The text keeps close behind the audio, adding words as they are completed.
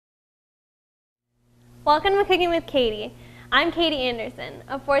Welcome to Cooking with Katie. I'm Katie Anderson,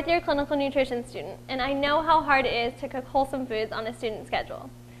 a fourth-year clinical nutrition student, and I know how hard it is to cook wholesome foods on a student schedule.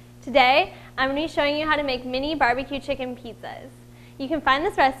 Today, I'm going to be showing you how to make mini barbecue chicken pizzas. You can find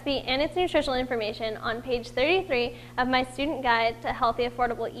this recipe and its nutritional information on page 33 of my student guide to healthy,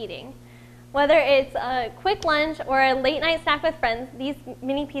 affordable eating. Whether it's a quick lunch or a late-night snack with friends, these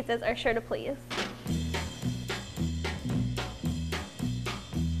mini pizzas are sure to please.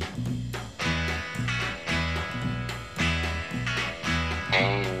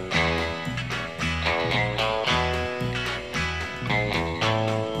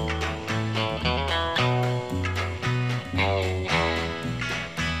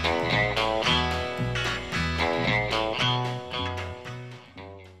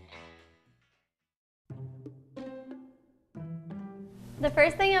 The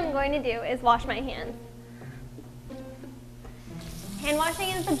first thing I'm going to do is wash my hands. Hand washing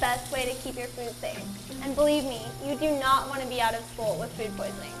is the best way to keep your food safe. And believe me, you do not want to be out of school with food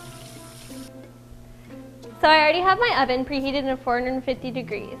poisoning. So I already have my oven preheated at 450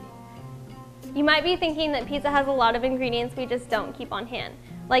 degrees. You might be thinking that pizza has a lot of ingredients we just don't keep on hand,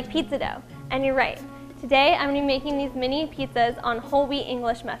 like pizza dough, and you're right. Today I'm going to be making these mini pizzas on whole wheat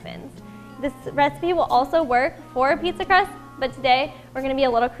English muffins. This recipe will also work for a pizza crust, but today we're going to be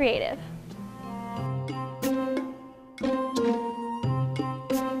a little creative.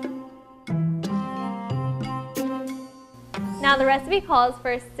 Now the recipe calls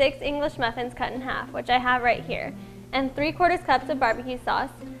for 6 English muffins cut in half, which I have right here, and 3/4 cups of barbecue sauce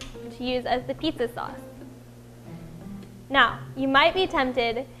to use as the pizza sauce. Now, you might be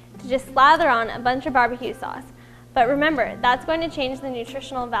tempted to just slather on a bunch of barbecue sauce, but remember, that's going to change the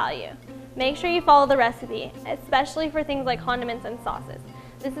nutritional value. Make sure you follow the recipe, especially for things like condiments and sauces.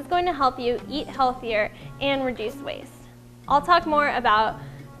 This is going to help you eat healthier and reduce waste. I'll talk more about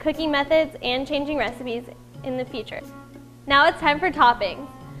cooking methods and changing recipes in the future. Now it's time for toppings.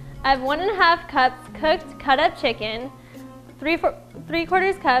 I have 1½ cups cooked cut-up chicken,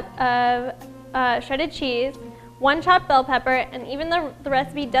 3/4 cup of shredded cheese, 1 chopped bell pepper, and even though the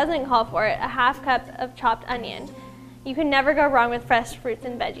recipe doesn't call for it, a ½ cup of chopped onion. You can never go wrong with fresh fruits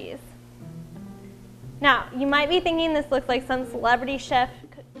and veggies. Now, you might be thinking this looks like some celebrity chef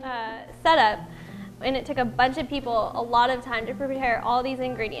setup, and it took a bunch of people a lot of time to prepare all these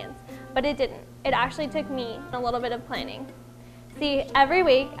ingredients, but it didn't. It actually took me a little bit of planning. See, every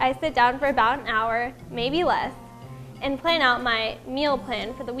week I sit down for about an hour, maybe less, and plan out my meal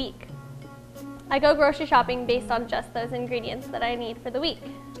plan for the week. I go grocery shopping based on just those ingredients that I need for the week.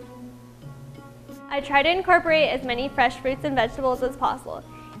 I try to incorporate as many fresh fruits and vegetables as possible.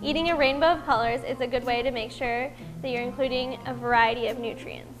 Eating a rainbow of colors is a good way to make sure that you're including a variety of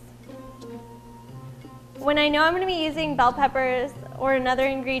nutrients. When I know I'm going to be using bell peppers or another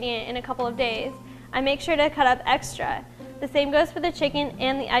ingredient in a couple of days, I make sure to cut up extra. The same goes for the chicken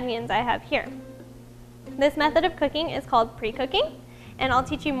and the onions I have here. This method of cooking is called pre-cooking, and I'll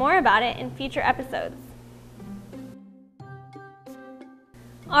teach you more about it in future episodes.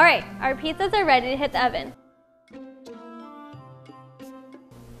 Alright, our pizzas are ready to hit the oven.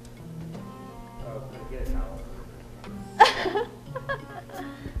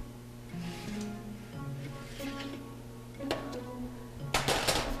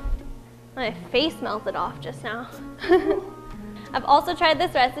 My face melted off just now. I've also tried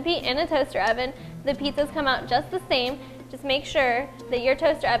this recipe in a toaster oven. The pizzas come out just the same. Just make sure that your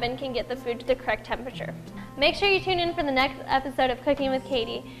toaster oven can get the food to the correct temperature. Make sure you tune in for the next episode of Cooking with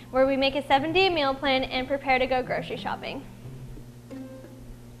Katie, where we make a 7-day meal plan and prepare to go grocery shopping.